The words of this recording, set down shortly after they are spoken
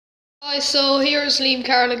Hi, so here's Liam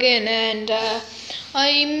Carroll again, and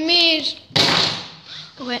I made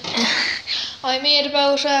I made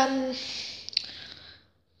about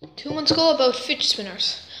 2 months ago about fidget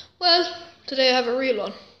spinners. Well, today I have a real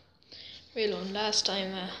one. Last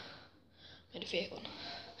time I made a fake one,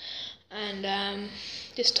 and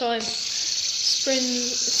this time spins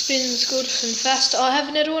good and fast. I have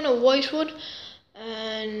another one, a white one,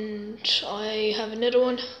 and I have another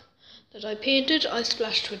one that I painted. I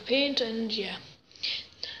splashed with paint, and yeah,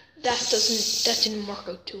 that didn't work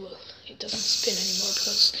out too well. It doesn't spin anymore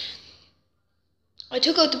because I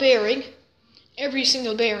took out the bearing, every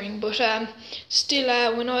single bearing, but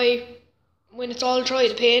still when it's all dry,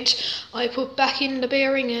 the paint, I put back in the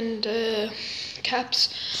bearing and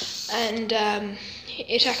caps, and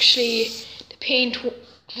it actually, the paint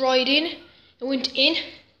dried in, it went in,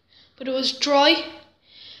 but it was dry.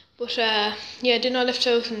 But yeah, then I left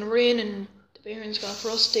out in the rain and the bearings got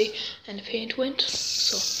rusty and the paint went.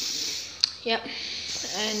 So yeah,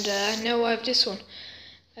 and now I have this one.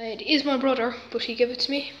 It is my brother, but he gave it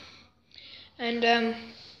to me. And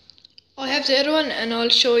I have the other one, and I'll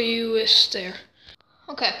show you it there.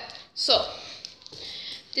 Okay, so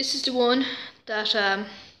this is the one that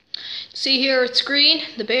see here. It's green.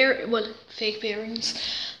 Fake bearings.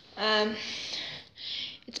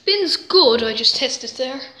 It spins good. I just tested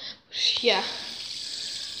there. Yeah, it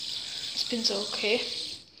spins okay.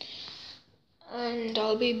 And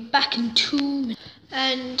I'll be back in 2 minutes.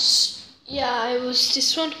 And yeah, it was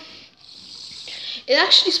this one. It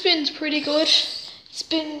actually spins pretty good. It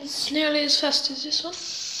spins nearly as fast as this one,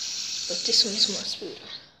 but this one's more smoother.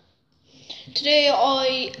 Today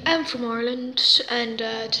I am from Ireland, and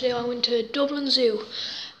today I went to Dublin Zoo,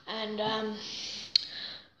 and it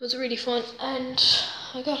was really fun, and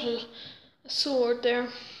I got a sword there.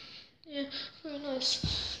 Yeah, very nice.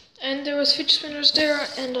 And there was fidget spinners there,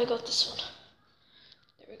 and I got this one.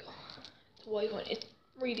 There we go. The white one. It's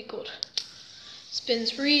really good.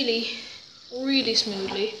 Spins really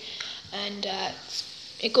smoothly, and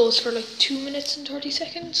it goes for like 2 minutes and 30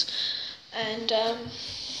 seconds. And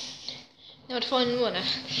now the final one.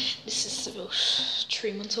 This is about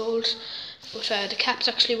 3 months old, but the caps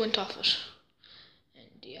actually went off it.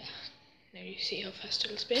 And yeah, now you see how fast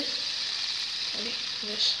it'll spin. Ready?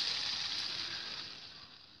 Yes.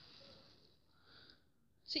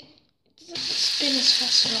 See, it doesn't spin as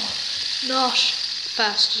fast at all. Not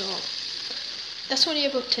fast at all. That's only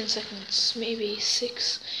about 10 seconds, maybe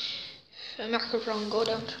 6. If I mark it wrong, go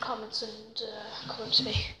down to the comments and comment to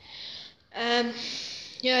me.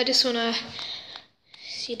 Yeah, this one,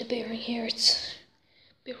 see the bearing here, it's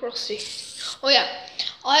a bit rusty. Oh yeah,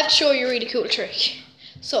 I have to show you a really cool trick.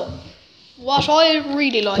 So, what I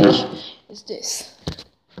really like is this.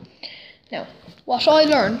 Now, what I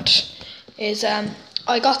learned is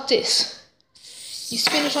I got this. You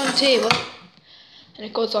spin it on the table and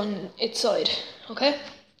it goes on its side, okay?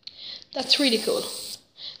 That's really cool.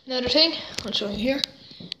 Another thing, I'll show you here.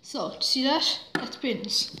 So, see that? That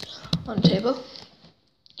spins on the table.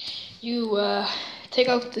 You take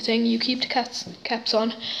out the thing, you keep the caps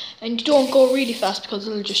on, and you don't go really fast because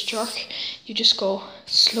it'll just jerk. You just go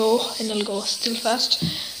slow and it'll go still fast.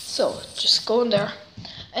 So, just go in there.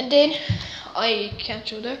 And then, I can't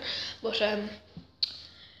show there, but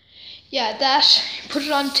yeah, that, put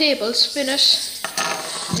it on the table, spin it,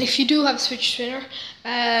 and if you do have a fidget spinner,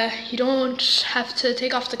 you don't have to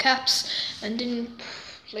take off the caps and then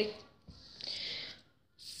like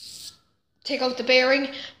take out the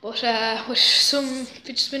bearing, but with some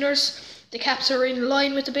fidget spinners the caps are in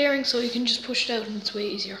line with the bearing, so you can just push it out and it's way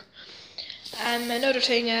easier. Another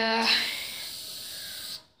thing,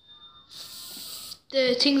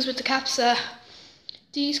 the things with the caps,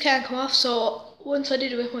 these can't come off, so once I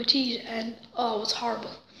did it with my teeth, and oh, it was horrible.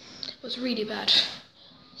 It was really bad.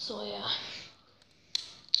 So yeah,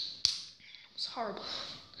 it was horrible.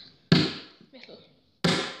 Metal.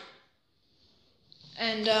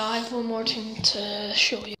 And I have one more thing to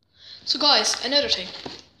show you. So guys, another thing.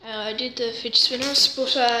 I did the fidget spinners,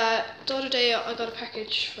 but the other day I got a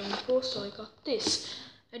package from the post, so I got this,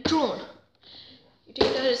 a drone. You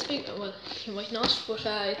think that it's big? Well, you might not, but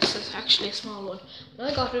it's actually a small one. When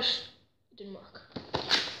I got it, it didn't work.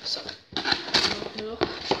 So, open it up.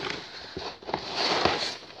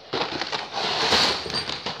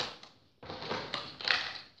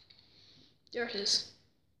 There it is.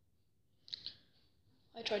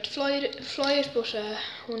 I tried to fly it, but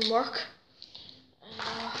wouldn't work. And,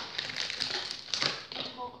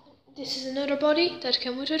 this is another body that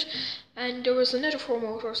came with it, and there was another 4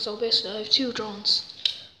 motor, so basically I have 2 drones.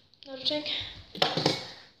 Another thing.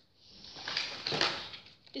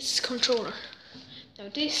 This is controller. Now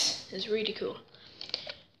this is really cool.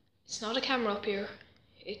 It's not a camera up here,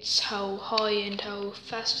 it's how high and how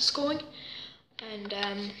fast it's going, and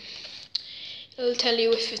it'll tell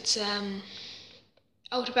you if it's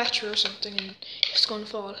out of battery or something and if it's going to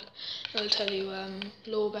fall. It'll tell you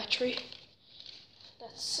low battery.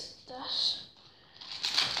 That's that.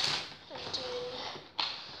 And then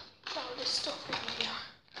all this stuff in here.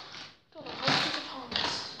 Don't know how to get home.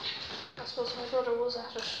 I suppose my brother was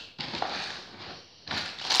at it.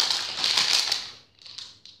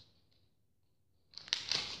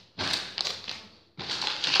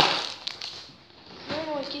 Where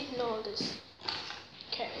am I getting all this?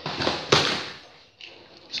 Okay.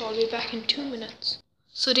 So I'll be back in 2 minutes.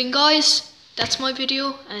 So then guys, that's my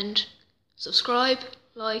video, and subscribe,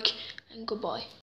 like, and goodbye.